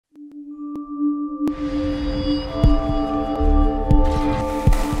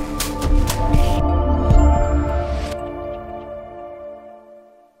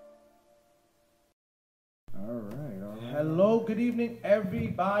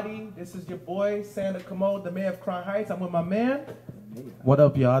everybody? This is your boy, Santa Commode, the mayor of Crown Heights. I'm with my man. What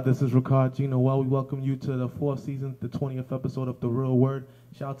up, y'all? This is Ricard Gino. Well, we welcome you to the 4th season, the 20th episode of The Real Word.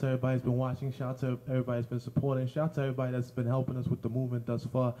 Shout out to everybody that's been watching. Shout out to everybody that's been supporting. Shout out to everybody that's been helping us with the movement thus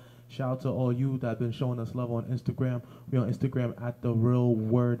far. Shout out to all you that have been showing us love on Instagram. We're on Instagram at The Real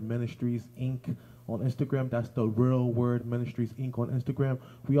Word Ministries, Inc. On Instagram, that's The Real Word Ministries, Inc. on Instagram.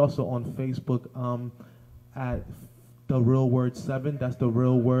 We also on Facebook at The Real Word 7. That's The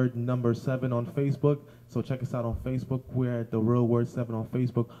Real Word number 7 on Facebook. So check us out on Facebook. We're at The Real Word 7 on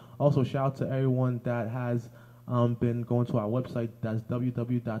Facebook. Also, shout out to everyone that has been going to our website. That's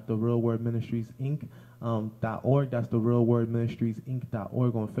www.therealwordministriesinc.org. That's The Real Word Ministries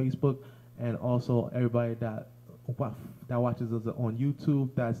Inc.org on Facebook. And also everybody that watches us on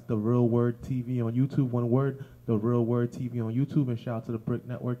YouTube. That's The Real Word TV on YouTube. One word, The Real Word TV on YouTube. And shout out to the Brick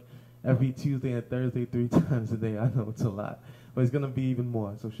Network. Every Tuesday and Thursday, 3 times a day. I know it's a lot, but it's gonna be even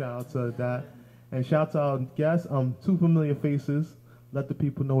more. So shout out to that, and shout out to our guests. 2 familiar faces. Let the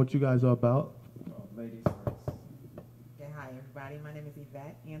people know what you guys are about. Ladies first. Okay, hi everybody. My name is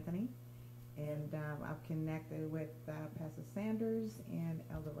Yvette Anthony, and I've connected with Pastor Sanders and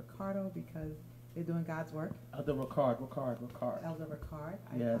Elder Ricardo because they're doing God's work. Elder Ricard. Elder Ricard.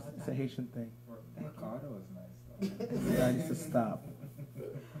 Yes, it's a Haitian thing. Ricardo is nice though. Yeah, I need to stop.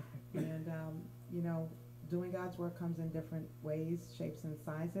 And, doing God's work comes in different ways, shapes, and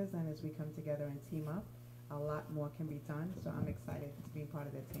sizes. And as we come together and team up, a lot more can be done. So I'm excited to be part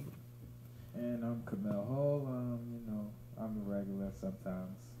of that team. And I'm Camille Hall. I'm a regular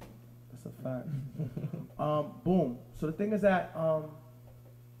sometimes. That's a fact. Boom. So the thing is that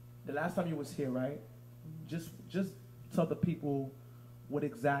the last time you was here, right? Just tell the people what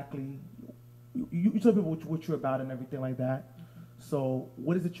exactly you tell people what you're about and everything like that. So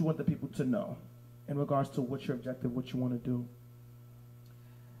what is it you want the people to know in regards to what's your objective, what you want to do?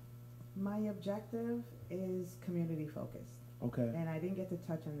 My objective is community focused. Okay. And I didn't get to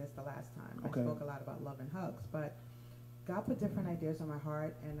touch on this the last time. Okay. I spoke a lot about love and hugs, but God put different ideas on my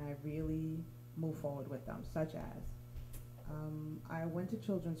heart, and I really move forward with them, such as I went to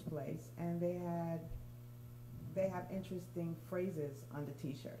Children's Place, and they have interesting phrases on the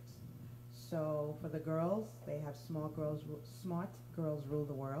T-shirts. So for the girls, they have smart girls rule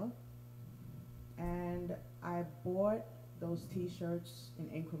the world. And I bought those T-shirts in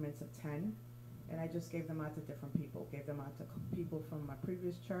increments of 10, and I just gave them out to different people. Gave them out to people from my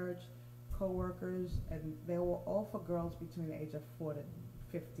previous church, co-workers, and they were all for girls between the age of 4 to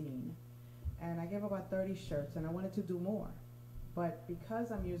 15. And I gave about 30 shirts, and I wanted to do more. But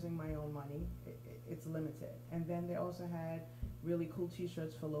because I'm using my own money, it's limited. And then they also had really cool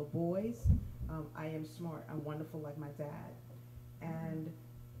T-shirts for little boys. I am smart. I'm wonderful like my dad. And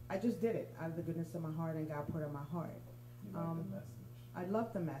I just did it out of the goodness of my heart, and God put it on my heart. You like the message? I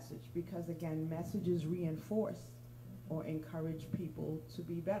love the message because, again, messages reinforce or encourage people to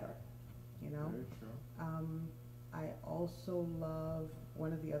be better, you know? Very true. I also love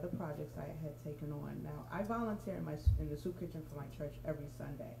one of the other projects I had taken on. Now, I volunteer in the soup kitchen for my church every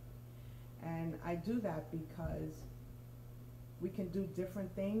Sunday. And I do that because we can do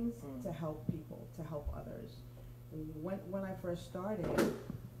different things to help people, to help others. When I first started,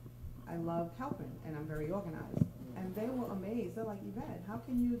 I loved helping, and I'm very organized. And they were amazed. They're like, Yvette, how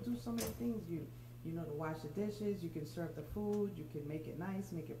can you do so many things? You know to wash the dishes, you can serve the food, you can make it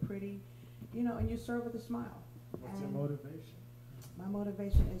nice, make it pretty, and you serve with a smile. What's your motivation? My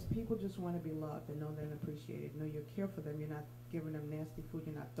motivation is people just want to be loved and know they're appreciated. Know you care for them. You're not giving them nasty food.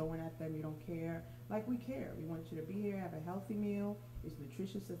 You're not throwing at them. You don't care. Like we care. We want you to be here, have a healthy meal. It's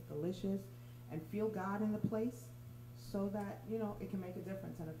nutritious, it's delicious, and feel God in the place so that, it can make a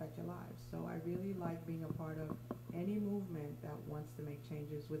difference and affect your lives. So I really like being a part of any movement that wants to make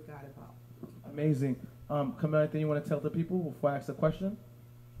changes with God involved. Amazing. Camille, anything you want to tell the people before I ask the question?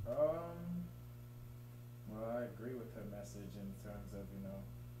 Well, I agree with her message in terms of,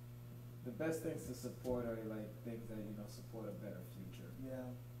 the best things to support are like things that, support a better future. Yeah.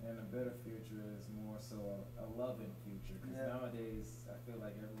 And a better future is more so a loving future. Because nowadays, I feel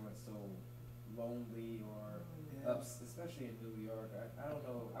like everyone's so lonely or especially in New York. I don't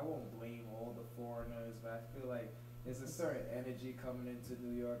know, I won't blame all the foreigners, but I feel like there's a certain energy coming into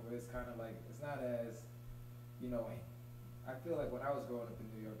New York where it's kind of like, it's not as, I feel like when I was growing up in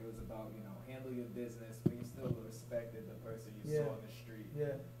New York, it was about, handle your business, but you still respected the person you saw on the street.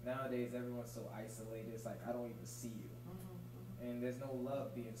 Yeah. Nowadays, everyone's so isolated. It's like, I don't even see you. And there's no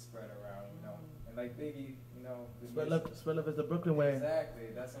love being spread around, And like Biggie, Spread love is the Brooklyn way. Exactly.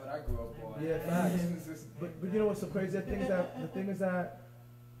 That's what I grew up on. Yeah, facts. but you know what's so crazy? The thing is that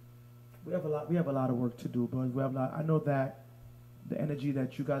we have a lot of work to do, but we have a lot. I know that the energy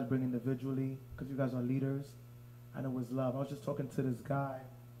that you guys bring individually, because you guys are leaders. I know it's love. I was just talking to this guy.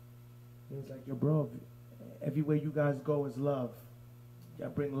 He was like, yo, bro, everywhere you guys go is love. Y'all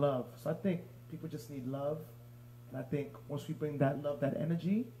bring love. So I think people just need love. And I think once we bring that love, that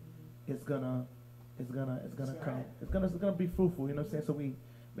energy, it's gonna come. It's gonna be fruitful, you know what I'm saying? So we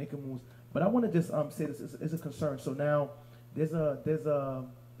making moves. But I want to just say this is a concern. So now there's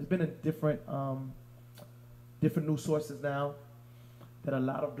been a different news sources now that a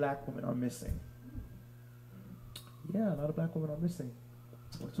lot of black women are missing. Yeah, a lot of black women are missing.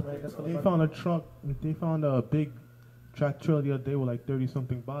 They found a truck. They found a big track trailer the other day with like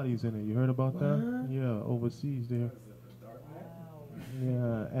 30-something bodies in it. You heard about that? Yeah, overseas there.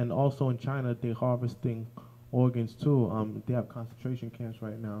 Yeah, and also in China, they're harvesting organs too. They have concentration camps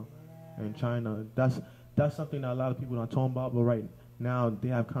right now in China. That's something that a lot of people don't talk about. But right now, they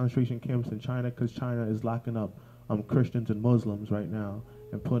have concentration camps in China because China is locking up Christians and Muslims right now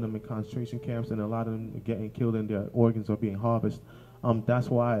and putting them in concentration camps, and a lot of them are getting killed and their organs are being harvested. That's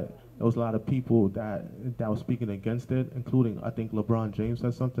why there was a lot of people that was speaking against it, including, I think, LeBron James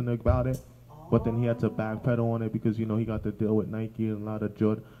said something about it. But then he had to backpedal on it because, he got to deal with Nike and a lot of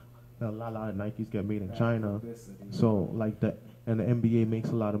Nikes get made in China. So, and the NBA makes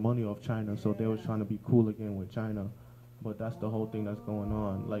a lot of money off China, so they was trying to be cool again with China. But that's the whole thing that's going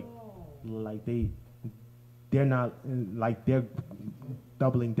on. They're not, they're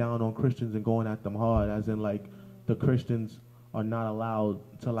doubling down on Christians and going at them hard, as in, the Christians are not allowed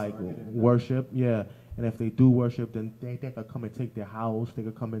to, worship. Yeah. And if they do worship, then they could come and take their house. They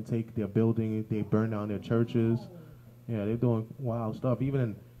could come and take their building. They burn down their churches. Yeah, they're doing wild stuff.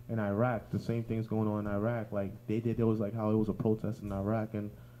 Even in Iraq, the same thing's going on in Iraq. There was how it was a protest in Iraq, and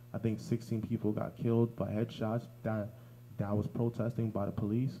I think 16 people got killed by headshots that was protesting by the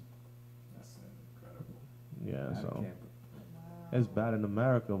police. That's incredible. Yeah, so it's bad in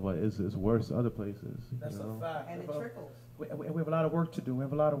America, but it's worse other places. That's a fact. And it trickles. We have a lot of work to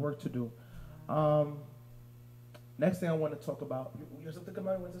do. Next thing I want to talk about. You have something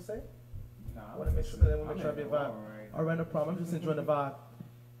about what to say? No, I want to make sure I be vibe. All right, no problem. I'm just enjoying the vibe.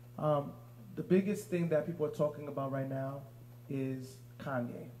 The biggest thing that people are talking about right now is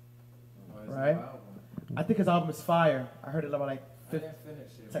Kanye. Right? I think his album is fire. I heard it about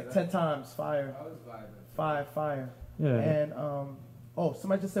it's like 10 times. Fire. I was vibing. Fire. Yeah. And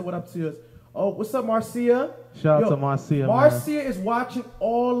somebody just said what up to us. Oh, what's up, Marcia? Shout out to Marcia. Marcia is watching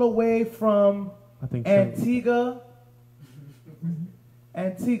all the way from Antigua.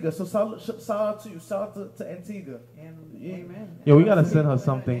 Antigua. So shout out to you. Shout out to Antigua. Amen. Yeah, we gotta send her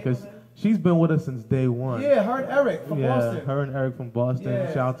something because she's been with us since day one. Yeah, her and Eric from Boston. Yeah, her and Eric from Boston.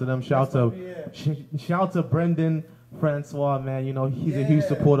 Yeah. Shout out to them. Shout out to Brendan Francois, man. He's a huge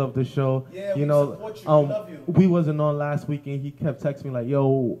supporter of the show. Yeah, we support you. We love you. We wasn't on last week, and he kept texting me like,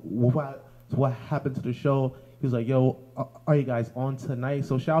 "Yo, what happened to the show?" He was like, "Yo, are you guys on tonight?"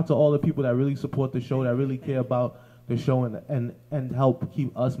 So shout out to all the people that really support the show, that really care about the show, and help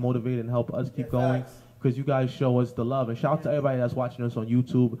keep us motivated and help us keep going. Because you guys show us the love. And shout out to everybody that's watching us on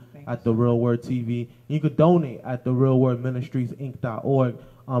YouTube at The Real Word TV. You could donate at therealwordministriesinc.org.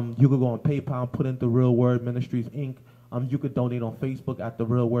 You could go on PayPal and put in The Real Word Ministries Inc. You could donate on Facebook at The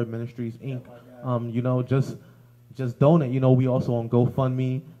Real Word Ministries Inc. Just donate. We also on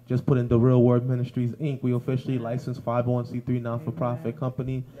GoFundMe. Just put in The Real Word Ministries Inc. We officially licensed 501c3 non-for-profit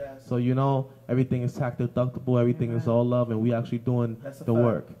company. Yes. So everything is tax deductible. Everything is all love, and we actually doing the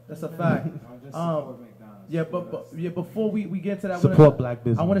work. That's a fact. Before we get to that, support black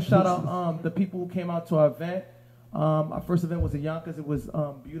business. I want to shout out the people who came out to our event. Our first event was in Yonkers. It was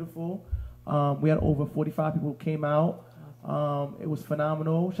beautiful. We had over 45 people who came out. It was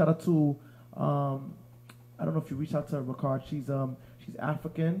phenomenal. Shout out to I don't know if you reached out to Ricard. She's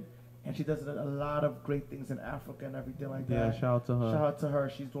African, and she does a lot of great things in Africa and everything like that. Yeah, shout out to her. Shout out to her.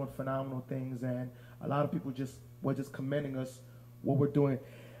 She's doing phenomenal things, and a lot of people were just commending us what we're doing.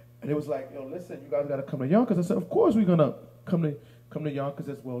 And it was like, yo, listen, you guys got to come to Yonkers. I said, of course we're gonna come to Yonkers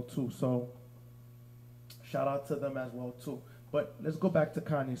as well too. So shout out to them as well too. But let's go back to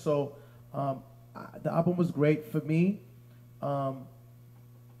Kanye. So the album was great for me. I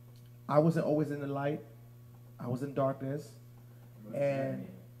wasn't always in the light. I was in darkness. And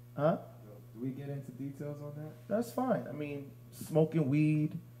do we get into details on that? That's fine. I mean, smoking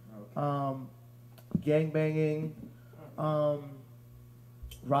weed, gang banging,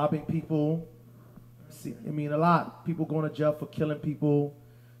 robbing people. A lot. People going to jail for killing people,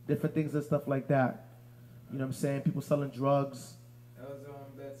 different things and stuff like that. You know what I'm saying? People selling drugs. That was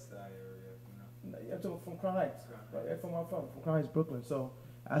on Bed-Stuy area, Yeah, I'm talking from Crown Heights. Right, that's from where I'm from Crown Heights, Brooklyn. So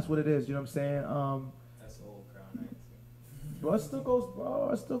that's what it is. You know what I'm saying? That's old Crown Heights. Bro, it still goes,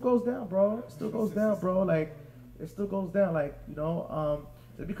 bro. It still goes down, bro. It still goes down, bro. Like, it still goes down. Like,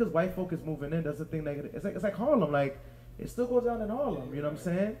 because white folk is moving in, that's the thing. Like, it's like Harlem. Like, it still goes down in Harlem. You know what I'm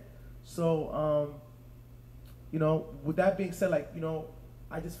saying? So, with that being said, like,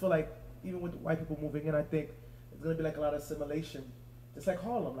 I just feel like even with white people moving in, I think it's gonna be like a lot of assimilation. Just like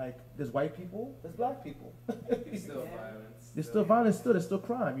Harlem, like there's white people, there's black people. There's still violence. There's still violence, there's still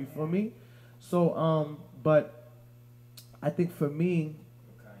crime. You feel me? So, but I think for me,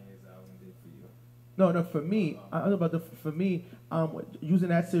 Kanye's album did for you. no, for me, I don't know about for me, using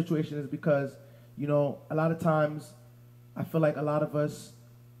that situation is because, a lot of times, I feel like a lot of us,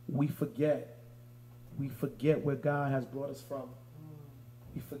 we forget where God has brought us from.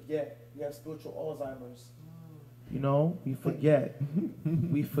 We forget. We have spiritual Alzheimer's. We forget.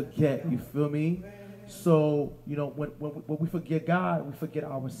 We forget. You feel me? So, when we forget God, we forget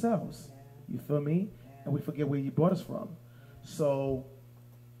ourselves. You feel me? And we forget where He brought us from. So,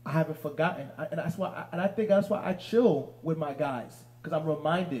 I haven't forgotten, I think that's why I chill with my guys, because I'm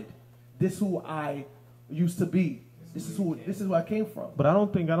reminded this is who I used to be. This is where I came from. But I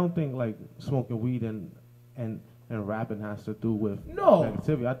don't think like smoking weed and rapping has to do with No.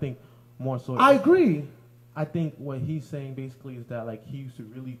 negativity. I think more so. I agree. I think what he's saying basically is that like he used to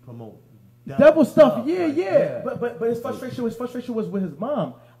really promote devil stuff. Yeah, like, yeah. But his frustration was with his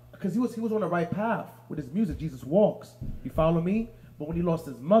mom, because he was on the right path with his music. Jesus walks. You follow me? But when he lost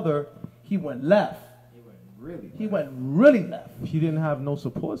his mother, he went left. He went really left. He didn't have no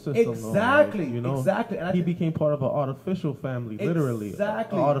support system. Exactly. Though, like, Exactly. And he became part of an artificial family, literally.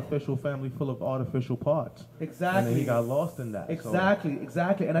 Exactly. An artificial family full of artificial parts. Exactly. And then he got lost in that. Exactly.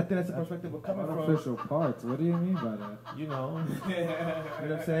 Exactly. And I think that's the perspective we're coming from. Artificial parts. What do you mean by that? You know. You know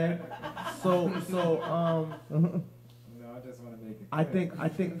what I'm saying? So No, I just want to make it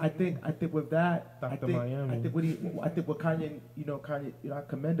clear. I think with that, Dr. I think Miami. I think what Kanye, I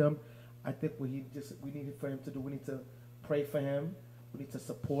commend him. I think we needed for him to do, we need to pray for him. We need to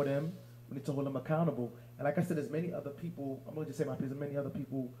support him. We need to hold him accountable. And like I said, there's many other people, I'm going to just say my piece, there's many other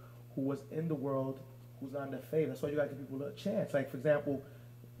people who was in the world who's not in their favor. That's why you got to give people a chance. Like, for example,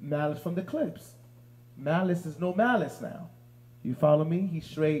 Malice from the Clips. Malice is no Malice now. You follow me? He's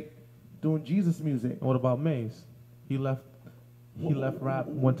straight doing Jesus music. What about Mace? He left rap,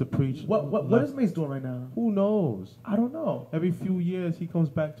 went to preach. What is Mace doing right now? Who knows? I don't know. Every few years he comes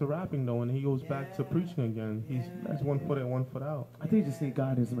back to rapping though, and he goes back to preaching again. That's 1 foot in, 1 foot out. I think he just need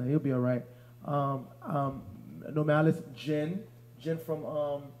guidance, man. He'll be all right. No Malice, Jin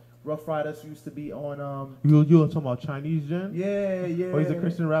from Rough Riders, who used to be on. You talking about Chinese Jen? Yeah. Oh, he's a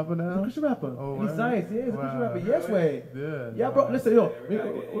Christian rapper now. He's a Christian rapper. Oh, he's wow. nice. Yeah, he's a Christian rapper. Yes, way. Yeah. Bro. Listen, yo,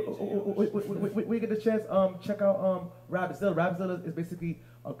 we get the chance. Check out Rapzilla. Rapzilla is basically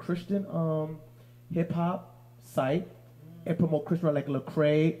a Christian hip hop site and promote Christian rap like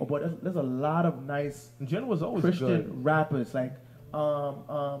Lecrae. But there's a lot of nice Jen was always Christian good. rappers like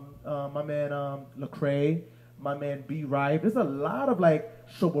my man Lecrae, my man B Rive. There's a lot of like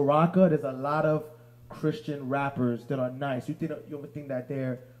Shobaraka. There's a lot of Christian rappers that are nice. You would think that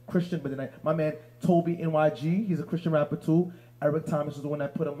they're Christian, but then my man Toby NYG, he's a Christian rapper too. Eric Thomas was the one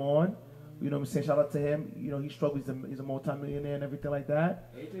that put him on. You know what I'm saying? Shout out to him. He struggles. He's a multi-millionaire and everything like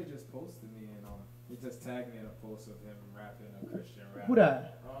that. AJ just posted me and he just tagged me in a post of him rapping a Christian rap. Who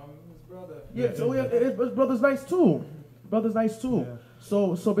that? His brother. Yeah, so his brother's nice too. Yeah.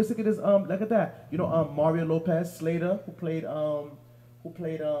 So basically, there's look at that. Mario Lopez Slater, who played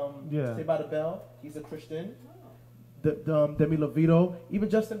Saved by the Bell. He's a Christian. Demi Lovato, even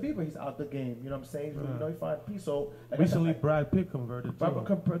Justin Bieber, he's out the game. You know what I'm saying? Yeah. He found peace. So like Recently, Brad Pitt converted too.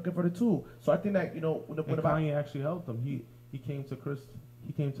 converted too. So I think that And Kanye actually helped him. He came to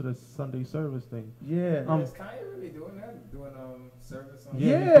the Sunday service thing. Yeah. Is Kanye really doing that? Doing service on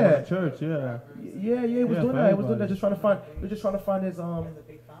Yeah. He's going to church. Yeah. Yeah, he was Yeah, doing for that. He was doing everybody. that. Just trying to find his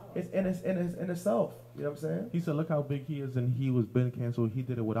in himself. You know what I'm saying? He said, "Look how big he is," and he was been canceled. He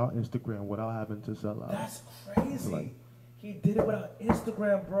did it without Instagram, without having to sell out. That's crazy. Like- He did it without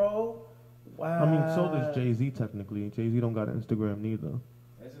Instagram, bro. Wow. I mean, so does Jay-Z technically. Jay-Z don't got an Instagram neither.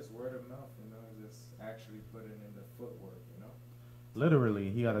 It's just word of mouth, just actually putting in the footwork, Literally,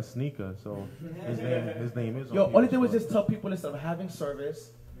 he got a sneaker, so his name is. Yo, on only people's thing was foot. just tell people instead of having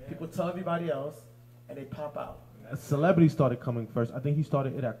service, people tell everybody else, and they pop out. Celebrities started coming first. I think he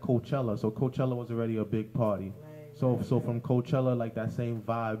started it at Coachella, so Coachella was already a big party. So from Coachella, like that same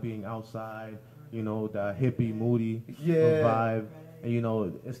vibe, being outside, the hippie, moody vibe,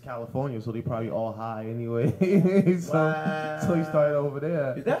 and it's California, so they probably all high anyway. So he started over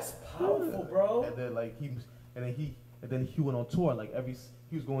there. That's powerful, bro. And then he went on tour. Like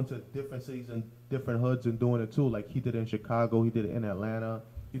he was going to different cities and different hoods and doing it too. Like he did it in Chicago, he did it in Atlanta,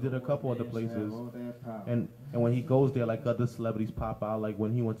 he did a couple other places. And when he goes there, like other celebrities pop out. Like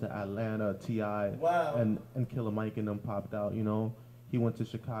when he went to Atlanta, T.I. Wow. and Killer Mike and them popped out. You know, he went to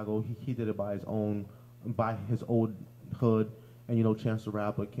Chicago. He did it by his old hood. And you know, Chance the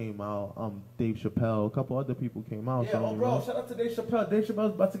Rapper came out. Dave Chappelle, a couple other people came out. Yeah, so, oh, bro, shout out to Dave Chappelle. Dave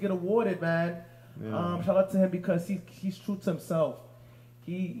Chappelle's about to get awarded, man. Yeah. Shout out to him because he's true to himself.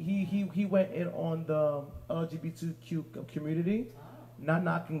 He went in on the LGBTQ community, not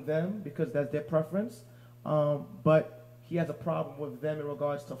knocking them because that's their preference, but he has a problem with them in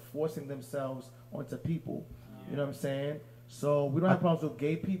regards to forcing themselves onto people. You know what I'm saying? So we don't have problems with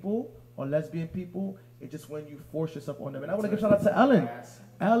gay people or lesbian people. It's just when you force yourself on them. And I want to give shout out to Ellen.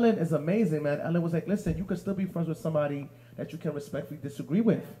 Ellen is amazing, man. Ellen was like, listen, you can still be friends with somebody that you can respectfully disagree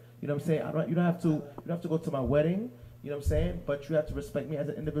with. You know what I'm saying? You don't have to go to my wedding. You know what I'm saying? But you have to respect me as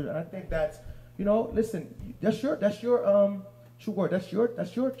an individual. And I think that's, you know, listen, that's your true word. That's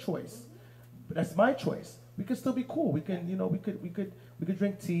your choice. But that's my choice. We could still be cool. We can, you know, we could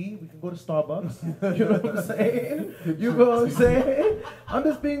drink tea. We can go to Starbucks. You know what I'm saying? You know what I'm saying? I'm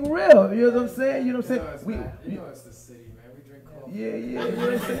just being real. You know what I'm saying? You know what I'm saying? You know it's the city, man. We drink coffee. Yeah. You know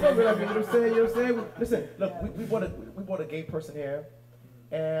what I'm saying? You know what I'm saying? You know what I'm saying? Listen, look, we brought a gay person here,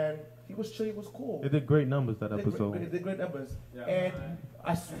 and he was chill. He was cool. It did great numbers that episode. It did great numbers. Yeah, And man.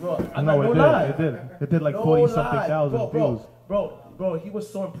 I swear, I know it did. It did like 40-something thousand views. Bro, he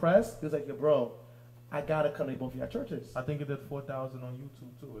was so impressed. He was like, "Yo, bro, I gotta come to both of your churches." I think it did 4,000 on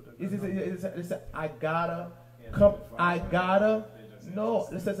YouTube too. He said, I gotta come. I gotta. No,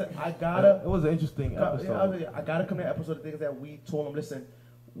 listen, I gotta. It was an interesting episode. I gotta come to the episode of things that we told him. Listen,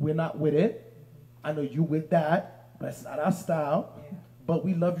 we're not with it. I know you with that, but it's not our style. Yeah. But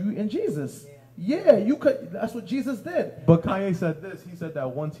we love you in Jesus. Yeah, you could. That's what Jesus did. But Kanye said this. He said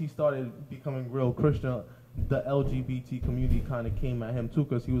that once he started becoming real Christian, the LGBT community kind of came at him too,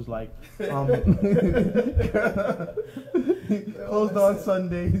 because he was like, closed on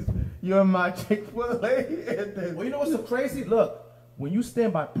Sundays. You're my Chick-fil-A. Well, you know what's so crazy? Look, when you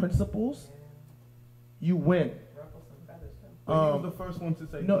stand by principles, you win. But he was the first one to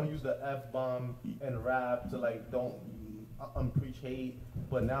say don't use the F-bomb and rap to like don't preach hate.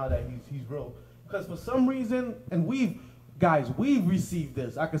 But now that he's real, because for some reason, and we've received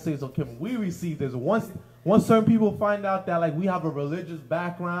this. I can say so, Kim. We received this once certain people find out that like we have a religious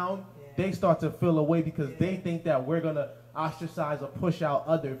background, they start to feel away because they think that we're gonna ostracize or push out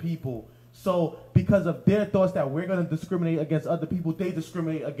other people. So because of their thoughts that we're gonna discriminate against other people, they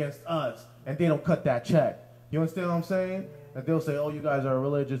discriminate against us, and they don't cut that check. You understand what I'm saying? And they'll say, "Oh, you guys are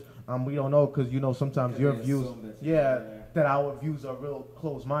religious." We don't know because you know sometimes your views, that our views are real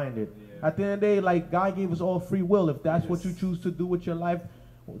close-minded. Yeah. At the end of the day, like God gave us all free will. If that's what you choose to do with your life,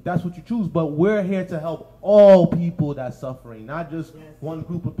 that's what you choose. But we're here to help all people that's suffering, not just one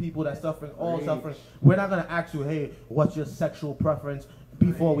group of people that's suffering, all suffering. We're not gonna ask you, "Hey, what's your sexual preference?"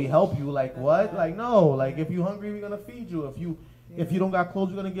 before we help you. Like what? Like no. Like if you're hungry, we're gonna feed you. If you don't got clothes,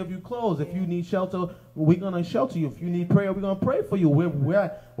 we're gonna give you clothes. If you need shelter, we're gonna shelter you. If you need prayer, we're gonna pray for you.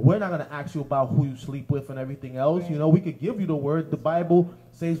 We're not gonna ask you about who you sleep with and everything else. You know, we could give you the word. The Bible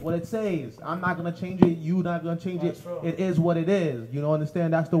says what it says. I'm not gonna change it. You're not gonna change it. It is what it is. You know,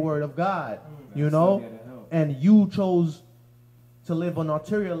 understand? That's the word of God. You know, and you chose to live an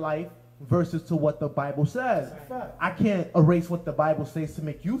ulterior life versus to what the Bible says. I can't erase what the Bible says to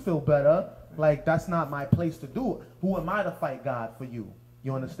make you feel better. Like, that's not my place to do it. Who am I to fight God for you?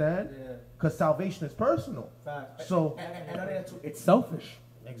 You understand? Yeah. Because salvation is personal. Fact. So, and it's selfish.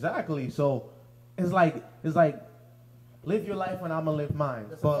 Exactly. So, it's like, live your life and I'm going to live mine.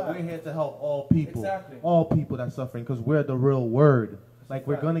 But we're here to help all people. Exactly. All people that's suffering, because we're the real word. Like,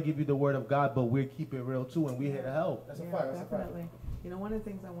 we're going to give you the word of God, but we're keep it real too, and we're here to help. That's a fact. Definitely. You know, one of the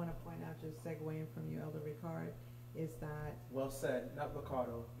things I want to point out, just segueing from you, Elder Ricard, is that... Well said. Not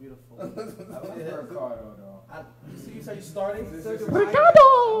Ricardo. Beautiful. I love Ricardo, though. You said you started?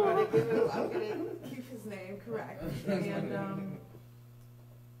 Ricardo! I'm going to keep his name correct. And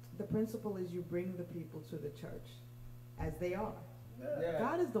the principle is you bring the people to the church as they are. Yeah.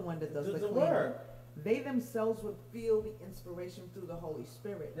 God is the one that does the the cleaning. word. They themselves would feel the inspiration through the Holy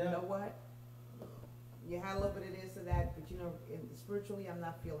Spirit. Yeah. You know what? You had a little bit of this or that, but you know, spiritually, I'm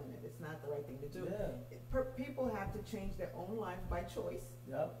not feeling it. It's not the right thing to do. Yeah. People have to change their own life by choice.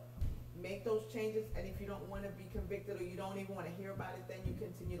 Yep. Make those changes, and if you don't want to be convicted or you don't even want to hear about it, then you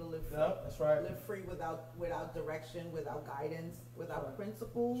continue to live free. Yep, that's right. Live free without direction, without guidance, without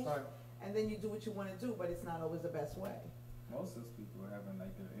principles. That's right. And then you do what you want to do, but it's not always the best way. Most of those people are having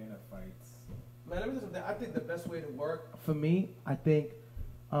like their inner fights. Man, let me tell you something. I think the best way to work for me, I think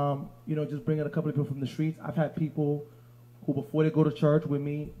Just bringing a couple of people from the streets. I've had people who, before they go to church with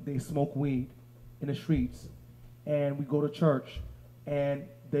me, they smoke weed in the streets, and we go to church, and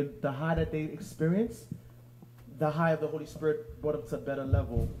the high that they experience, the high of the Holy Spirit brought them to a better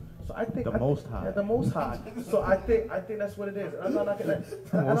level. So I think The Most High. Yeah, the Most High. So I think that's what it is. And I'm not knocking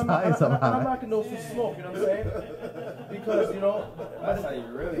that. The Most High is a I'm high. knocking those who smoke. You know what I'm saying? Because That's how you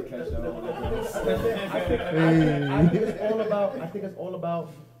really catch the whole I think it's all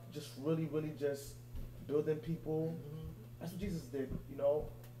about just really, really just building people. That's what Jesus did.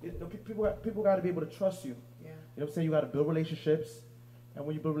 People got to be able to trust you. Yeah. You know what I'm saying? You got to build relationships, and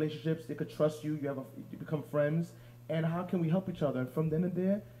when you build relationships, they could trust you. You become friends, and how can we help each other? And from then and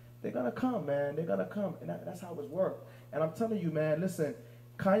there, they're gonna come, man. They're gonna come, and that's how it's worked. And I'm telling you, man. Listen,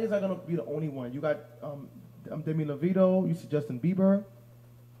 Kanye's not gonna be the only one. You got Demi Lovato. You see Justin Bieber.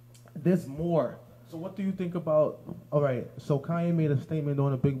 There's more. So what do you think about? All right, so Kanye made a statement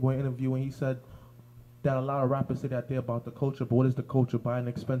on a Big Boy interview, and he said that a lot of rappers say that they're about the culture, but what is the culture? Buying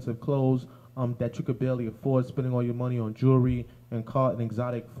expensive clothes that you could barely afford, spending all your money on jewelry and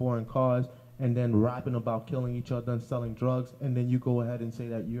exotic foreign cars, and then rapping about killing each other and selling drugs, and then you go ahead and say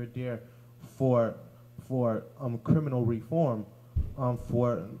that you're there for criminal reform,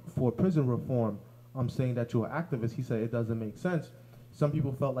 for prison reform. I'm saying that you're an activist. He said it doesn't make sense. Some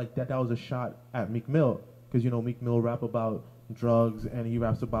people felt like that was a shot at Meek Mill, because Meek Mill rap about drugs and he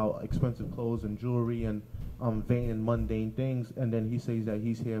raps about expensive clothes and jewelry and vain and mundane things, and then he says that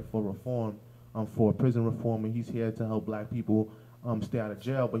he's here for reform, for prison reform, and he's here to help black people stay out of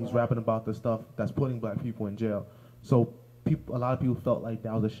jail, but he's rapping about the stuff that's putting black people in jail. So a lot of people felt like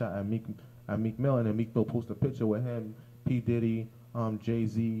that was a shot at Meek Mill, and then Meek Mill posted a picture with him, P. Diddy,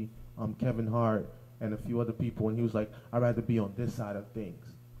 Jay-Z, Kevin Hart, and a few other people, and he was like, I'd rather be on this side of things.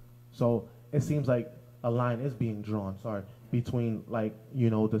 So it seems like a line is being drawn, between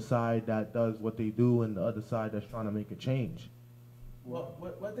the side that does what they do and the other side that's trying to make a change. Well,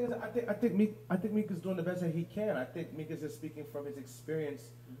 what thing is, I think Meek is doing the best that he can. I think Meek is just speaking from his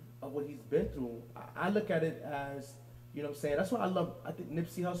experience of what he's been through. I look at it as, what I'm saying. That's why I think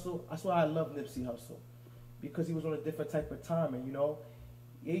Nipsey Hussle. That's why I love Nipsey Hussle, because he was on a different type of timing.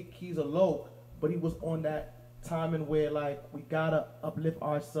 He's a loc, but he was on that timing where we gotta uplift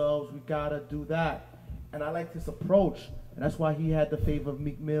ourselves, we gotta do that, and I liked his approach, and that's why he had the favor of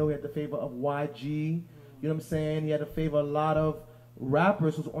Meek Mill, he had the favor of YG. You know what I'm saying? He had the favor of a lot of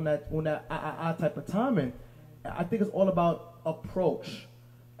rappers who's on that type of timing. I think it's all about approach.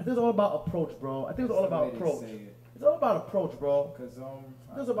 I think it's all about approach, bro. I think it's all about approach. It's all about approach, bro. Because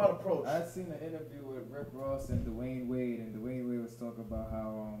it's about approach. I seen an interview with Rick Ross and Dwayne Wade, and Dwayne Wade was talking about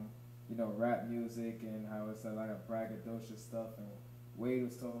how rap music and how it's a lot of braggadocious stuff, and Wade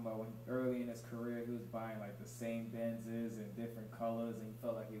was talking about when early in his career he was buying the same Benzes in different colors, and he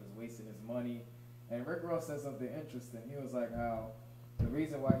felt like he was wasting his money. And Rick Ross said something interesting. He was like how the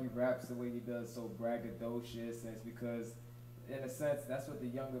reason why he raps the way he does so braggadocious is because, in a sense, that's what the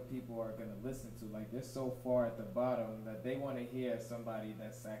younger people are going to listen to. They're so far at the bottom that they want to hear somebody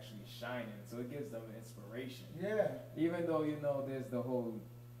that's actually shining. So it gives them inspiration. Yeah. Even though, there's the whole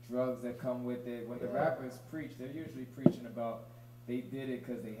drugs that come with it. When the rappers preach, they're usually preaching about they did it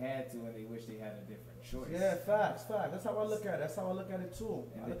because they had to and they wish they had a different choice. Yeah, facts. That's how I look at it. That's how I look at it too.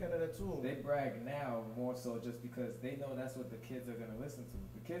 They brag now more so just because they know that's what the kids are going to listen to.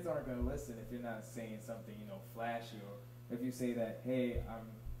 The kids aren't going to listen if you're not saying something, flashy, or if you say that, hey,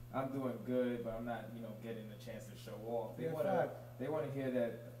 I'm doing good, but I'm not, getting the chance to show off. They want to hear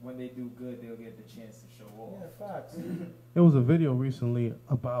that when they do good, they'll get the chance to show off. Yeah, facts. There was a video recently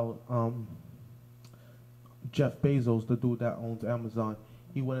about Jeff Bezos, the dude that owns Amazon.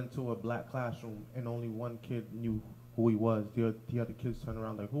 He went into a black classroom and only one kid knew who he was. The other kids turned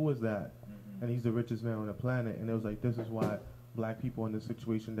around like, who is that? And he's the richest man on the planet. And it was like, this is why black people are in the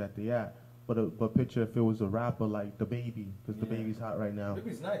situation that they at. But picture if it was a rapper like the Baby, because the Baby's hot right now.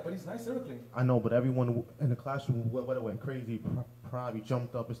 Baby's nice, but he's nice lyrically. I know, but everyone in the classroom, whether went crazy, probably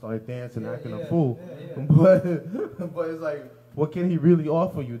jumped up and started dancing, acting a fool. Yeah. But it's like, what can he really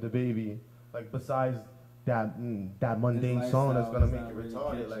offer you, the Baby? Besides that mundane song that's gonna make you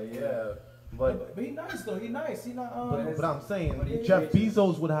retarded. But he's nice though. He's nice. He not. But I'm saying Jeff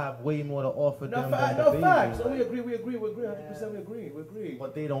Bezos would have way more to offer them than the Baby. Facts. So we agree. 100% we agree.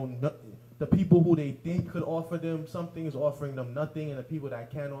 But they don't. The people who they think could offer them something is offering them nothing, and the people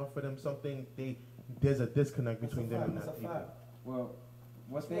that can offer them something, there's a disconnect between them and that people. Well,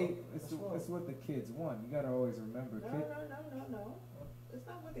 it's what the kids want. You gotta always remember. No. It's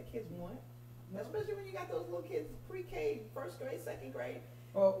not what the kids want. Especially when you got those little kids, pre-K, first grade, second grade.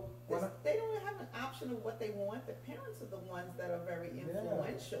 Well, when I, They don't have an option of what they want. The parents are the ones that are very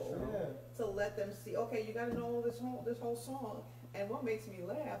influential to let them see. Okay, you got to know this whole song. And what makes me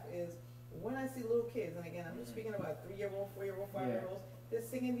laugh is when I see little kids, and again, I'm just speaking about 3-year-old, 4-year-old, 5-year-olds. They're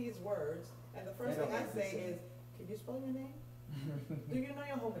singing these words, and the first thing I say is, "Can you spell your name? Do you know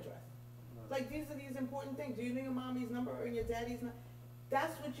your home address? Like these are these important things. Do you know your mommy's number or your daddy's number?"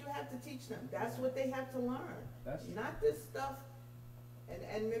 That's what you have to teach them. That's what they have to learn. That's true. Not this stuff.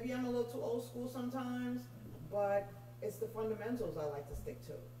 And maybe I'm a little too old school sometimes, but it's the fundamentals I like to stick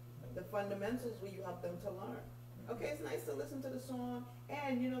to. The fundamentals where you help them to learn. Okay, it's nice to listen to the song,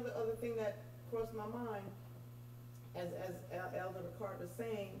 and you know the other thing that crossed my mind, as Elder Ricard was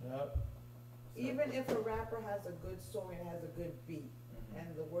saying, even if a rapper has a good song and has a good beat, and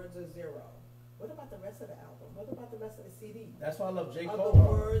the words are zero, what about the rest of the album? What about the rest of the CD? That's why I love J. Are Cole. the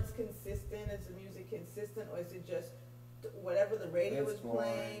words consistent? Is the music consistent, or is it just whatever the radio is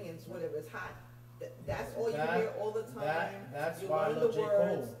playing and whatever is hot? That's all you hear all the time. That's you why I learn love the J.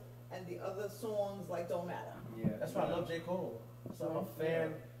 words, Cole. and the other songs like don't matter. Yeah, That's why I love J. Cole. So I'm a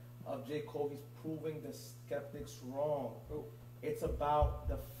fan of J. Cole. He's proving the skeptics wrong. It's about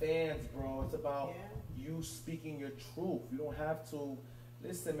the fans, bro. It's about you speaking your truth. You don't have to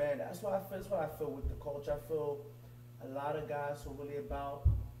listen, man. That's what I feel with the culture. I feel a lot of guys who are really about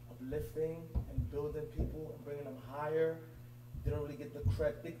uplifting and building people and bringing them higher. They don't really get the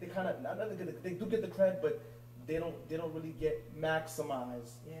credit. They kind of they do get the credit, but they don't really get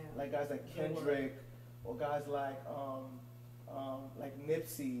maximized. Yeah. Like guys like Kendrick, or guys like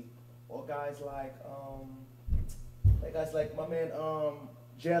Nipsey, or guys like my man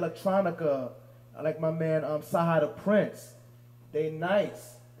Jay Electronica, like my man Saha the Prince. They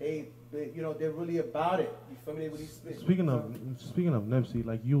nice. They you know they're really about it. You feel me? They really spit. Speaking of Nipsey,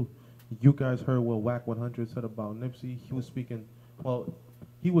 like you guys heard what Whack 100 said about Nipsey. He was speaking. Well,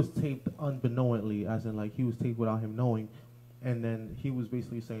 he was taped unbeknowingly, as in like he was taped without him knowing. And then he was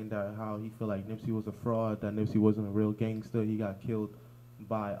basically saying that how he felt like Nipsey was a fraud, that Nipsey wasn't a real gangster. He got killed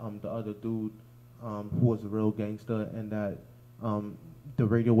by the other dude who was a real gangster, and that the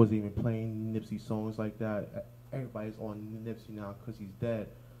radio wasn't even playing Nipsey songs like that. Everybody's on Nipsey now because he's dead.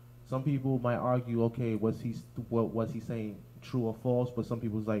 Some people might argue, okay, what was he saying true or false? But some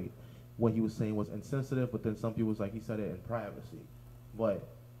people's like what he was saying was insensitive. But then some people's like he said it in privacy. But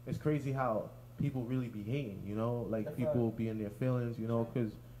it's crazy how people really be hating, you know, like people be in their feelings, you know,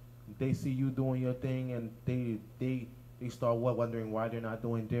 because they see you doing your thing and they start wondering why they're not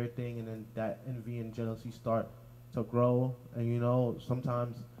doing their thing, and then that envy and jealousy start to grow. And you know,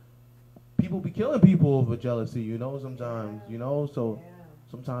 sometimes people be killing people over jealousy, you know, sometimes, you know, so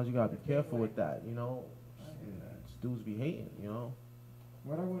sometimes you gotta be careful with that, you know. Dudes be hating, you know.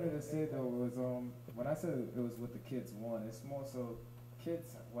 What I wanted to say though was when I said it was what the kids want, it's more so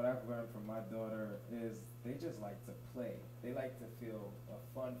kids, what I've learned from my daughter is they just like to play. They like to feel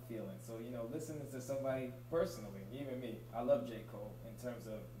a fun feeling. So, you know, listening to somebody personally, even me, I love J. Cole in terms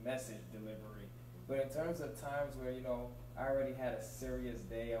of message delivery. But in terms of times where, you know, I already had a serious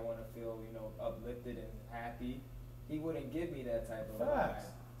day, I want to feel, you know, uplifted and happy, he wouldn't give me that type of vibe.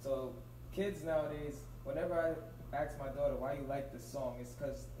 So kids nowadays, whenever I ask my daughter why you like this song, it's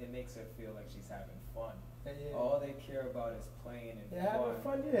because it makes her feel like she's having fun. All they care about is playing and having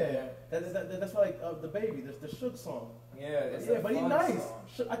fun. That's why like the baby, the Suge song. It's but he's fun nice.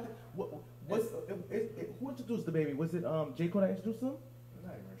 song. Who introduced the baby? Was it J. Cole that introduced him? I'm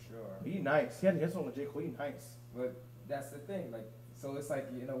not even sure. He nice. He had a song with J. Cole. He nice. But that's the thing, like, so it's like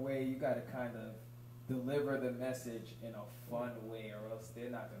in a way you gotta kind of deliver the message in a fun way, or else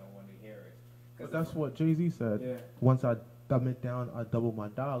they're not gonna want to hear it. But that's what Jay-Z said. Yeah. Once I dumb it down, I double my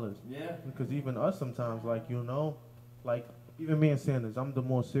dollars. Yeah. Because even us sometimes, like, you know, like, even me and Sanders, I'm the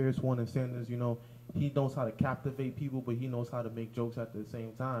more serious one, and Sanders, you know, he knows how to captivate people, but he knows how to make jokes at the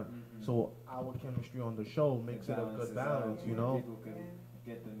same time. Mm-hmm. So our chemistry on the show makes it a good balance, you know? People can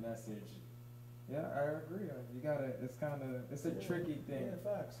get the message. Yeah, I agree. You gotta, it's a tricky thing. Yeah,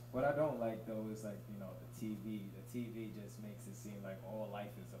 facts. What I don't like though is like, you know, the TV. The TV just makes it seem like all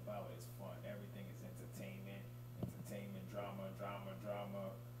life is about is fun. Everything is entertainment, drama.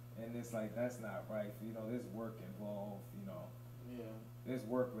 And it's like, that's not right. You know, there's work involved, you know. Yeah. There's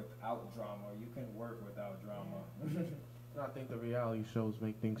work without drama. You can work without drama. And I think the reality shows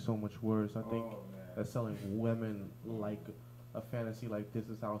make things so much worse. I think that selling women like a fantasy like this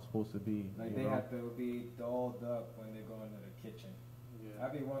is how it's supposed to be. Like they have to be dolled up when they go into the kitchen. Yeah. I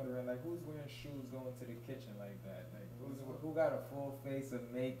be wondering, like, who's wearing shoes going to the kitchen like that? Like, who got a full face of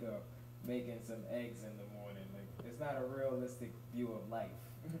makeup making some eggs in the morning? Like, it's not a realistic view of life.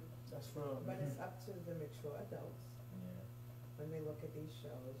 That's real. But it's up to the mature adults. Yeah. when they look at these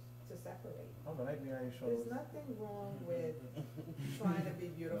shows to separate. I don't like reality There's shows. nothing wrong with trying to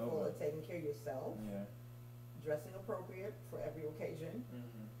be beautiful and taking care of yourself, Yeah. dressing appropriate for every occasion,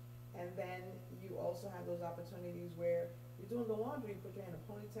 and then you also have those opportunities where you're doing the laundry, put your hand in a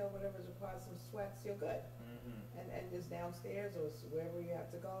ponytail, whatever's required, some sweats, you're good. And just downstairs or wherever you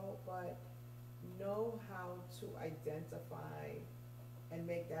have to go, but know how to identify and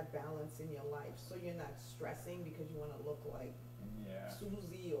make that balance in your life so you're not stressing because you want to look like Yeah.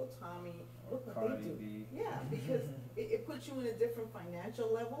 Susie or Tommy. Or Look what Cardi they do. B. Yeah, because it puts you in a different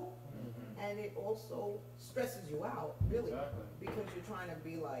financial level, and it also stresses you out, really, Exactly. because you're trying to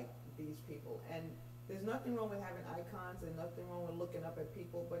be like these people. And there's nothing wrong with having icons and nothing wrong with looking up at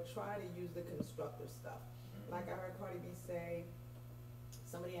people, but try to use the constructive stuff. Like I heard Cardi B say,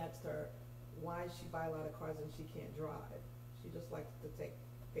 somebody asked her why she buy a lot of cars and she can't drive. She just likes to take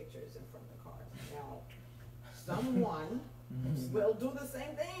pictures in front of the cars. Now, someone will do the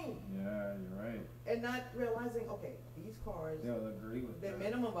same thing Yeah, you're right. and not realizing, okay, these cars, They'll agree with they're that.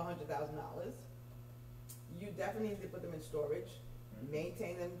 minimum of $100,000. You definitely need to put them in storage,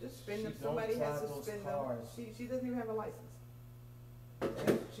 maintain them, just spend them. She don't Somebody has drive to those spend cars. them. She doesn't even have a license.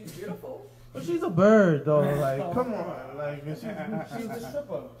 She's beautiful. But she's a bird, though. Like, come on. Like, she's She's a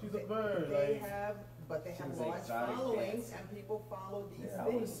stripper. she's a bird. They Like, have, but they have She's large exotic followings, dancer. and people follow these Yeah, I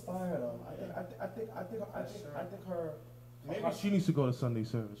would things. inspire them. I think her. maybe she needs to go to Sunday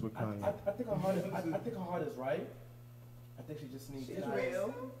service with Kanye. I think her heart is. I think her heart is right. I think she just needs. She's to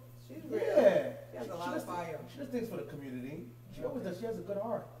real. She's real. Yeah. She has a lot of just, fire. She does things for the community. She always does. She has a good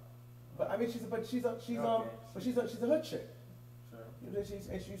heart. But I mean, she's a she's a hood chick. True. You know,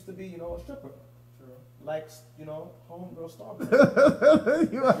 she used to be, a stripper. True. Like, homegirl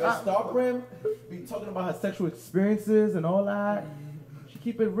Starbrim. Girl Starbrim be talking about her sexual experiences and all that. She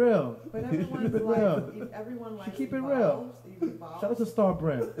keep it real. But everyone's Keep it life, real. everyone life keep it evolves, evolves. Shout out to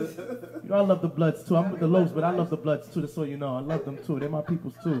Starbrim. I love the Bloods too. I'm with the Lobes, but I love the Bloods too, just so you know. I love them too. They're my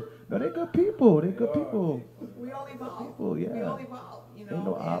peoples too. No, they're good people. They're good people. We all evolve. People, yeah. We all evolve, Ain't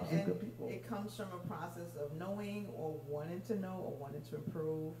no ops, they're good people. it comes from a process of knowing or wanting to know or wanting to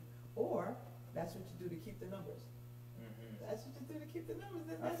improve, or that's what you do to keep the numbers. That's what you do to keep the numbers.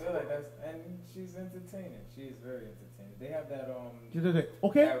 Then I that's feel like cool. and she's entertaining. She is very entertaining. They have that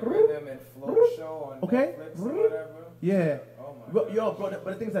Okay. that rhythm and flow show on Okay. Netflix or whatever. Yeah. Oh my But, god. but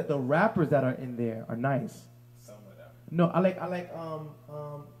the thing is that the rappers that are in there are nice. Some of them. No, I like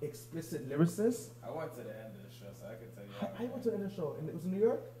explicit lyricists. I went to the end of the show, so I can tell you. I went to the inner show, and it was in New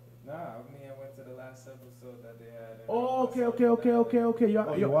York. Nah, me and went to the last episode that they had. Oh, okay. Oh,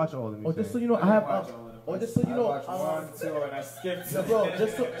 you watch all of them. Oh, just so you know, I have. Just so you know, I watched 1, 2, and I skipped. no, bro.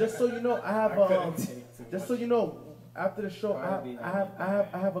 Just so you know, I have. I couldn't take too Just much. so you know, after the show,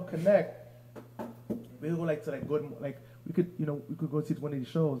 I have a connect. We go to we could go see one of these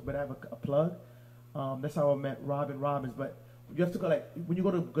shows, but I have a plug. That's how I met Robin Robbins. But you have to go when you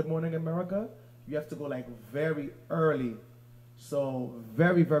go to Good Morning America, you have to go very early. So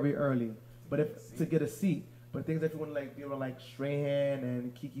very, very early. But if to get a seat. But things if you want to be on Strahan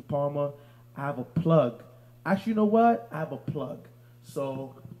and Keke Palmer, I have a plug. Actually, you know what? I have a plug.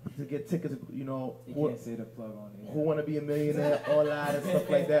 So to get tickets, You can't say the plug on it. who want to be a millionaire, all that and stuff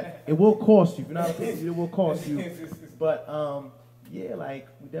like that. It will cost you. If you're not, it will cost you. But yeah,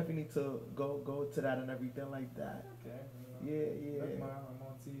 we definitely need to go to that and everything like that. Okay. Yeah. Look, I'm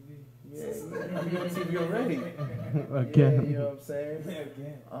on TV. Yeah. You're on TV already. Again. Yeah, you know what I'm saying?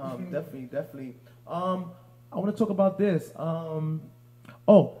 Again. Definitely. I want to talk about this.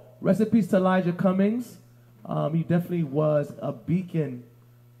 Rest in peace to Elijah Cummings. He definitely was a beacon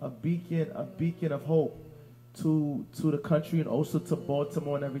of hope to the country and also to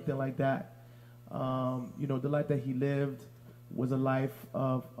Baltimore and everything like that. The life that he lived was a life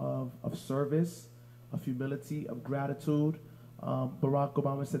of service, of humility, of gratitude. Barack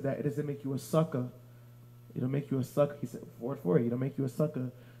Obama said that it doesn't make you a sucker. It'll make you a sucker. He said, word for it, it'll make you a sucker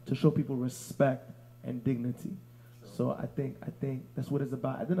to show people respect and dignity. So I think that's what it's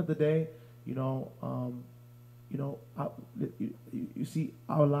about. At the end of the day, you see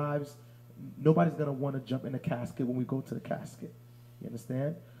our lives. Nobody's gonna want to jump in the casket when we go to the casket. You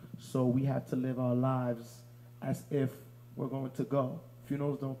understand? So we have to live our lives as if we're going to go.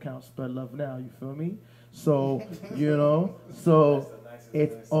 Funerals don't count. Spread love now. You feel me? So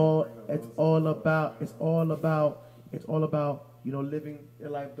it's all about living your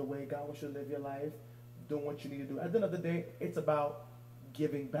life the way God wants you to live your life, doing what you need to do. At the end of the day, it's about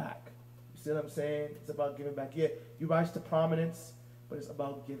giving back. You see what I'm saying? It's about giving back. Yeah, you rise to prominence, but it's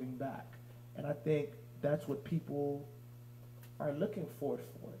about giving back. And I think that's what people are looking forward for.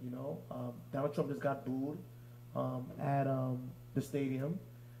 Donald Trump just got booed at the stadium,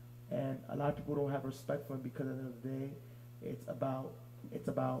 and a lot of people don't have respect for him because at the end of the day, it's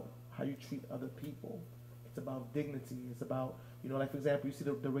about how you treat other people. It's about dignity. It's about, like for example, you see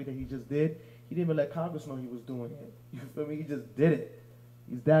the raid that he just did. He didn't even let Congress know he was doing it. You feel me? He just did it.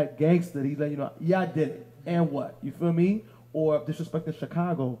 He's that gangster. He's like, yeah, I did it. And what? You feel me? Or disrespecting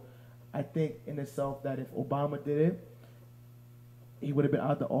Chicago. I think in itself that if Obama did it, he would have been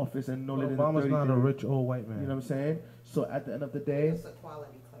out of the office and no later than 30 Obama's not a days. rich old white man. You know what I'm saying? So at the end of the day, It's a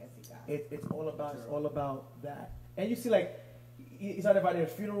quality, classy guy. it's all about that. And you see, like, he's not invited to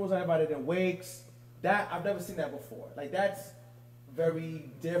funerals, not invited in wakes. That I've never seen that before. Like, that's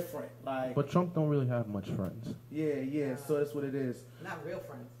very different. Like, But Trump don't really have much friends. yeah. So that's what it is. Not real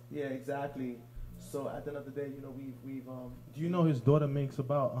friends. Yeah, exactly. So at the end of the day, we've Do you know his daughter makes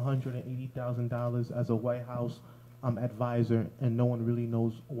about $180,000 as a White House advisor, and no one really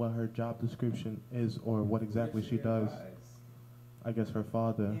knows what her job description is or what exactly she does? I guess her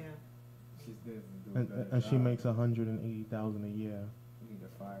father. Yeah. She's doing And she makes $180,000 a year We need to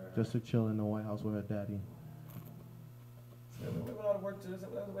fire her. just to chill in the White House with her daddy. we have a lot of work to do. We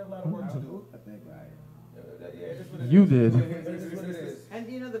have a lot of work to do. I think like Yeah, it is what it You is. did. It is what it is. And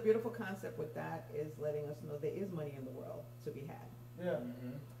the beautiful concept with that is letting us know there is money in the world to be had. Yeah.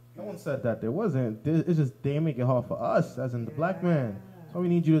 No one said that there wasn't. It's just they make it hard for us, as in the black man. Yeah. So we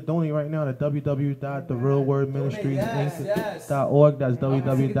need you to donate right now to www.therealwordministriesinc.org. That's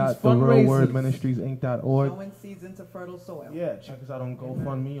fundraisers. www.therealwordministriesinc.org. Sowing seeds into fertile soil. Yeah, check us out on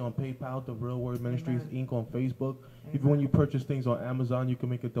GoFundMe, on PayPal, The Real Word Ministries Amen. Inc. on Facebook. Even when you purchase things on Amazon, you can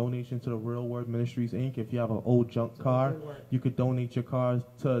make a donation to The Real Word Ministries Inc. If you have an old junk car, Good work. you could donate your cars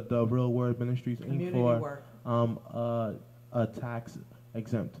to The Real Word Ministries Inc. Community for work. a tax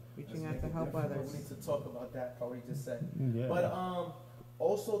exempt. Reaching out to help others. We need to talk about that part we just said. Yeah. But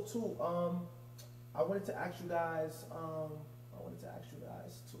also too, I wanted to ask you guys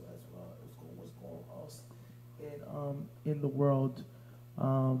too as well. What's going on in the world?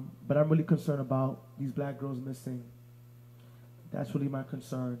 But I'm really concerned about these black girls missing. That's really my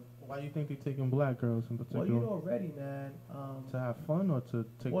concern. Why do you think they're taking black girls in Well, particular? already, man. To have fun or to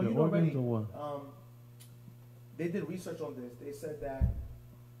take Well, their already. organs or what? They did research on this. They said that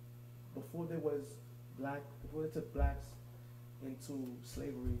before they took blacks into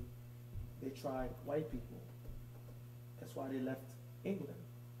slavery, they tried white people. That's why they left England.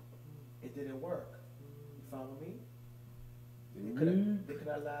 It didn't work. You follow me? They could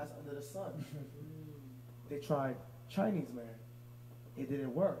not last under the sun. They tried Chinese man. It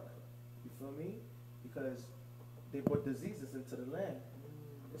didn't work. You feel me? Because they brought diseases into the land.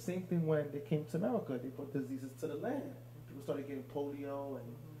 The same thing when they came to America. They brought diseases to the land. People started getting polio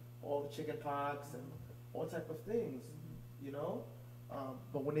and all the chicken pox and all type of things,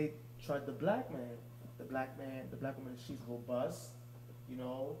 But when they tried the black woman, she's robust,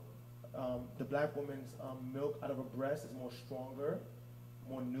 The black woman's milk out of her breast is more stronger,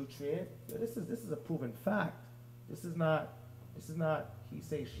 more nutrient. This is a proven fact. This is not he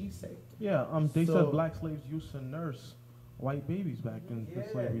say, she say. Yeah, they So- said black slaves used to nurse white babies back in the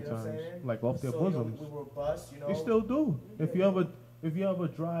slavery you know what I'm times, saying? like off their So, bosoms. we were robust, They still do. If you ever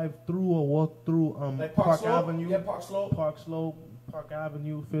drive through or walk through like Park Slope? Avenue, Yeah, Park Slope. Park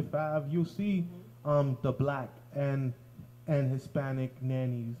Avenue, Fifth Ave, you see the black and Hispanic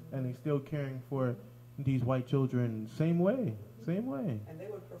nannies, and they still caring for these white children same way. And they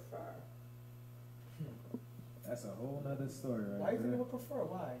would prefer. that's a whole nother story, right? Why do you think there. they would prefer?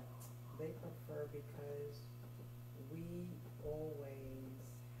 Why? They prefer because we always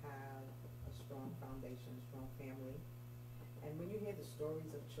have a strong foundation, a strong family. And when you hear the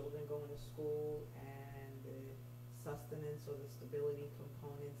stories of children going to school and the sustenance or the stability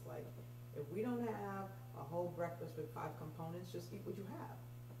components, like if we don't have a whole breakfast with 5 components, just eat what you have.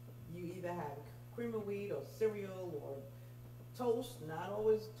 You either have cream of wheat or cereal or toast, not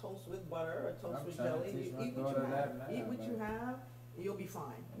always toast with butter or toast I'm with trying to jelly. teach You my eat what you daughter that have. now, Eat what you like- have, you'll be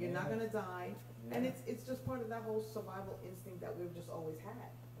fine. You're not Yeah. gonna die. Yeah. And it's just part of that whole survival instinct that we've just always had.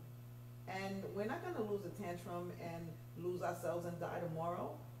 And we're not gonna lose a tantrum and lose ourselves and die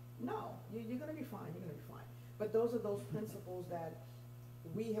tomorrow. No, you're gonna be fine. You're gonna be fine. But those are those principles that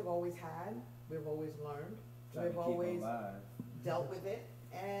we have always had. We've always learned. Trying to We've keep always alive. dealt with it.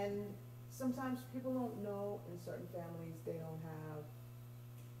 And sometimes people don't know in certain families they don't have,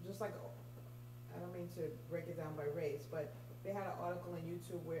 just like, I don't mean to break it down by race, but they had an article on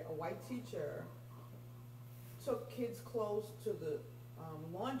YouTube where a white teacher took kids' clothes to the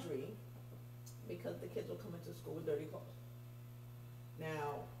laundry because the kids were coming to school with dirty clothes.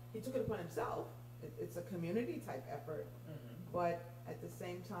 Now, he took it upon himself. It's a community type effort, but at the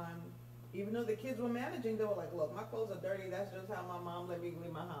same time, Even though the kids were managing, they were like, look, my clothes are dirty. That's just how my mom let me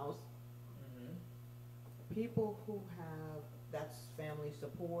leave my house. Mhm. People who have, that's family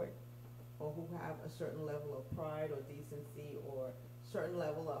support, or who have a certain level of pride or decency or certain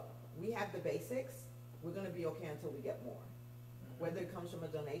level of, we have the basics, we're gonna be okay until we get more. Whether it comes from a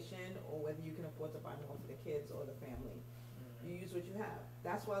donation or whether you can afford to buy more for the kids or the family. You use what you have.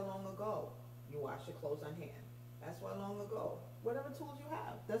 That's why long ago, you wash your clothes on hand. That's why long ago, whatever tools you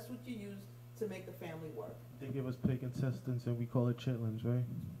have, that's what you use to make the family work. They give us pig intestines and we call it chitlins, right?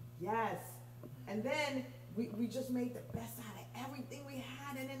 Yes. And then we just made the best out of everything we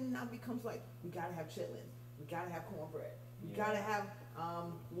had, and then it now becomes like, we gotta have chitlins, we gotta have cornbread, we Yeah. gotta have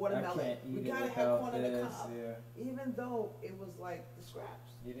I watermelon, can't eat we it gotta have without corn on the this. cob. Yeah. Even though it was like the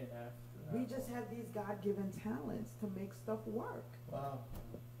scraps. You didn't have to. We just have these God-given talents to make stuff work Wow.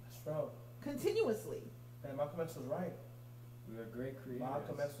 That's real. continuously. And Malcolm X was right. We are great creators.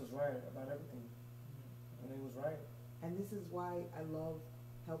 Malcolm X was right about everything. And he was right. And this is why I love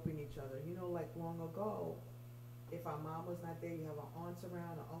helping each other. You know, like long ago, if our mom was not there, you have our aunts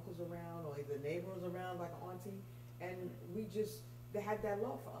around, our uncles around, or the neighbors around, like an auntie, and they had that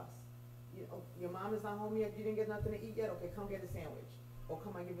love for us. You know, your mom is not home yet, you didn't get nothing to eat yet, okay, come get a sandwich. Or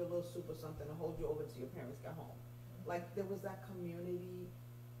come and give you a little soup or something and hold you over till your parents got home. Like there was that community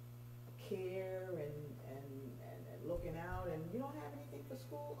care and looking out, and you don't have anything for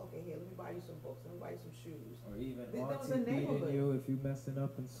school? Okay, here, let me buy you some books, let me buy you some shoes. Or even That was auntie a neighborhood. beating you if you messing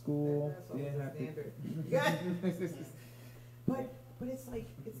up in school. That's You always didn't the have standard. to. But it's like,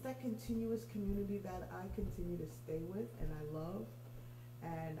 it's that continuous community that I continue to stay with and I love,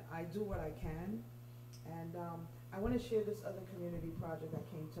 and I do what I can. And I want to share this other community project that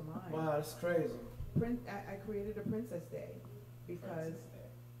came to mind. Wow, that's crazy. I created a Princess Day because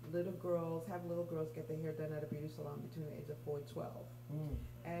little girls get their hair done at a beauty salon between the age of 4 and 12.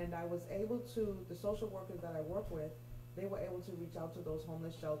 And I was able to, the social workers that I work with, they were able to reach out to those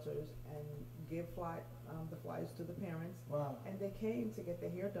homeless shelters and give the flyers to the parents. Wow. And they came to get their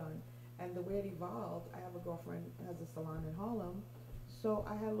hair done. And the way it evolved, I have a girlfriend who has a salon in Harlem. So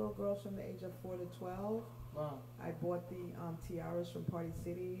I had little girls from the age of 4 to 12. Wow. I bought the tiaras from Party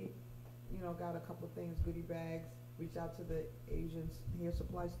City, you know, got a couple things, goodie bags, reached out to the Asian hair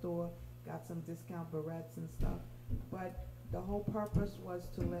supply store, got some discount barrettes and stuff. But the whole purpose was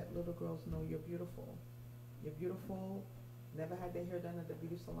to let little girls know you're beautiful. You're beautiful, never had their hair done at the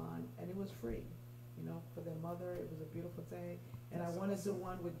beauty salon, and it was free. You know, for their mother, it was a beautiful day. And That's I want to do awesome.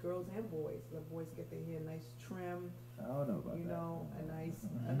 one with girls and boys. The boys get their hair nice trim, I don't know about you that. know,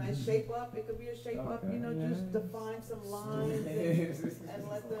 a nice shape up. It could be a shape up, you know, Okay. just define some lines and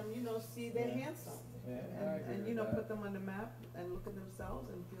let them, you know, see they're handsome. Yeah, I agree And with you know, that. put them on the map and look at themselves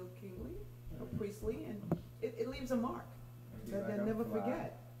and feel kingly or priestly, and it leaves a mark Maybe that like they'll I'm never fly.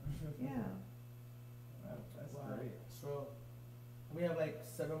 forget. Yeah. That's Wow. great. So we have like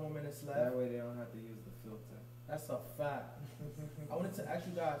 7 more minutes left. That way they don't have to use the filter. That's a fact. I wanted to ask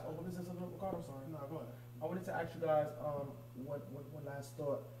you guys. Oh, what is this? Ricardo, I'm sorry. No, go ahead. I wanted to ask you guys. One last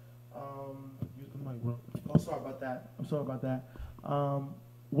thought. Use the mic, bro. Oh, sorry about that. I'm sorry about that.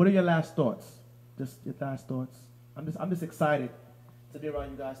 What are your last thoughts? Just your last thoughts. I'm just excited to be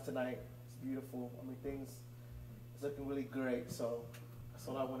around you guys tonight. It's beautiful. I mean, things is looking really great. So that's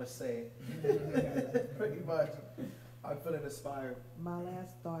all I want to say. Pretty much. I'm feeling inspired. My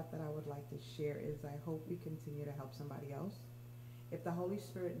last thought that I would like to share is I hope we continue to help somebody else. If the Holy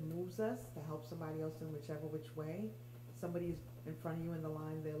Spirit moves us to help somebody else in whichever which way, somebody's in front of you in the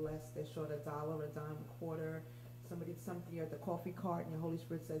line, they're short $1, a dime, a quarter, something, you're at the coffee cart and your Holy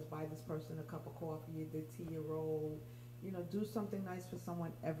Spirit says, buy this person a cup of coffee, the tea, a roll, you know, do something nice for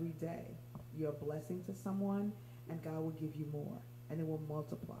someone every day. You're a blessing to someone and God will give you more and it will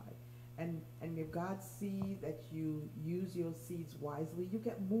multiply. And if God sees that you use your seeds wisely, you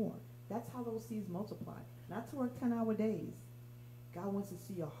get more. That's how those seeds multiply. Not to work 10-hour days. God wants to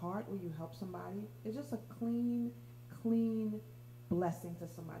see your heart where you help somebody. It's just a clean blessing to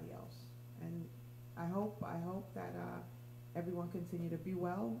somebody else. And I hope that everyone continue to be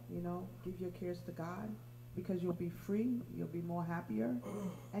well, you know, give your cares to God because you'll be free, you'll be more happier,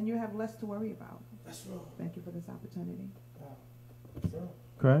 and you have less to worry about. That's real. Thank you for this opportunity. Wow. That's real.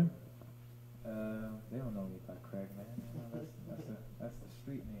 Craig? They don't know me by Craig, man. You know, that's the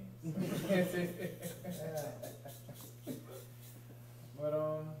street name. But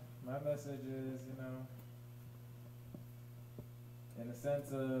my message is, you know, in the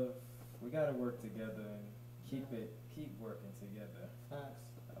sense of we gotta work together and keep working together. Facts.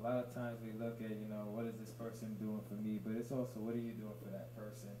 A lot of times we look at, you know, what is this person doing for me, but it's also what are you doing for that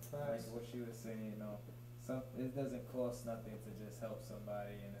person? Like Facts. what she was saying, you know, it doesn't cost nothing to just help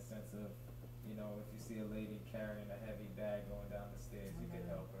somebody in the sense of know, if you see a lady carrying a heavy bag going down the stairs, you can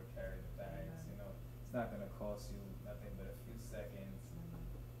help her carry the bags. You know, it's not gonna cost you nothing but a few seconds.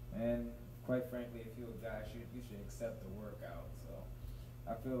 And quite frankly, if you're a guy, you should accept the workout. So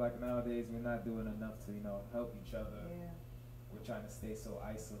I feel like nowadays we're not doing enough to, you know, help each other. Yeah. We're trying to stay so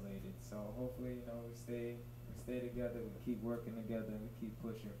isolated. So hopefully, you know, we stay together, we keep working together, and we keep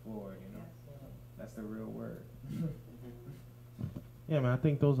pushing forward, you know. That's the real word. Yeah, man, I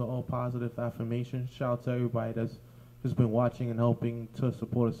think those are all positive affirmations. Shout out to everybody that's just been watching and helping to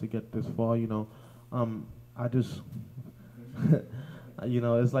support us to get this far, you know. I just, you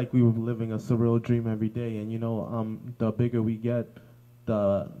know, it's like we were living a surreal dream every day, and, you know, the bigger we get,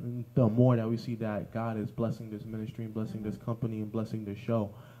 the more that we see that God is blessing this ministry and blessing this company and blessing this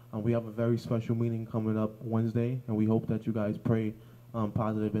show. We have a very special meeting coming up Wednesday, and we hope that you guys pray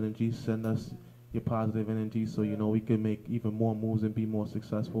positive energy. Send us your positive energy so, you know, we can make even more moves and be more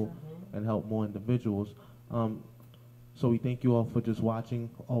successful and help more individuals. So we thank you all for just watching,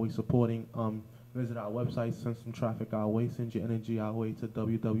 always supporting. Visit our website, send some traffic our way, send your energy our way to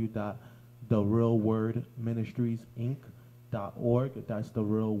www.therealwordministriesinc.org. That's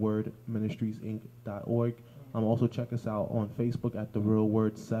therealwordministriesinc.org. Also check us out on Facebook at The Real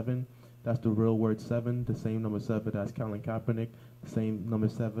Word 7. That's The Real Word 7, the same number 7 as Colin Kaepernick, the same number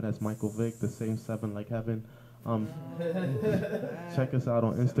 7 as Michael Vick, the same 7 like heaven. Check us out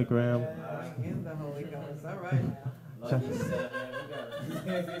on Instagram. In the Holy Ghost. All right.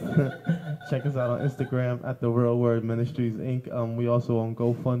 Check us out on Instagram at The Real Word Ministries Inc. We also on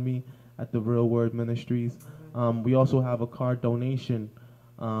GoFundMe at The Real Word Ministries. We also have a car donation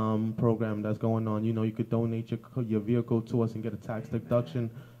program that's going on. You know, you could donate your vehicle to us and get a tax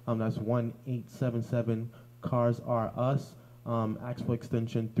deduction. That's 1-877 Cars Are Us. Ask for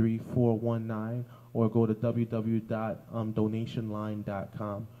extension 3419, or go to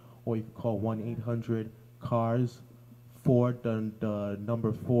www.donationline.com, or you can call 1-800-CARS for the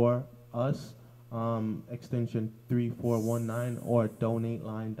number 4 us, extension 3419, or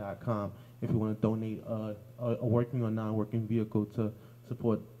donateline.com if you want to donate a working or non-working vehicle to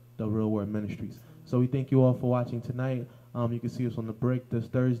support the Real Word Ministries. So we thank you all for watching tonight. You can see us on the Brick this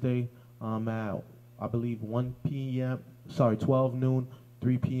Thursday at, I believe, 12 noon,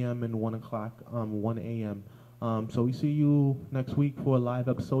 3 p.m., and 1 o'clock, 1 a.m. So we see you next week for a live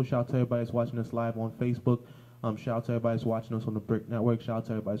episode. Shout out to everybody that's watching us live on Facebook. Shout out to everybody that's watching us on the Brick Network. Shout out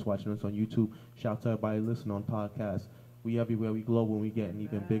to everybody that's watching us on YouTube. Shout out to everybody listening on podcasts. We everywhere, we global, and we getting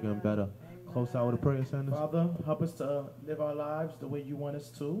even bigger and better. Close out with a prayer, Sanders. Father, help us to live our lives the way you want us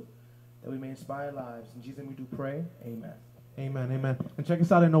to, that we may inspire lives. In Jesus' name we do pray. Amen. Amen, amen. And check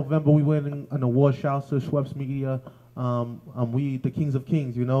us out in November. We winning an award. Shout out to Schweppes Media. We the Kings of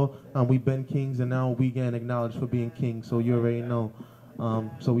Kings, you know. We've been kings, and now we getting acknowledged for being kings. So you already know.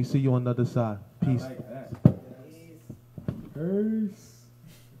 So we see you on the other side. Peace. I like that. Peace.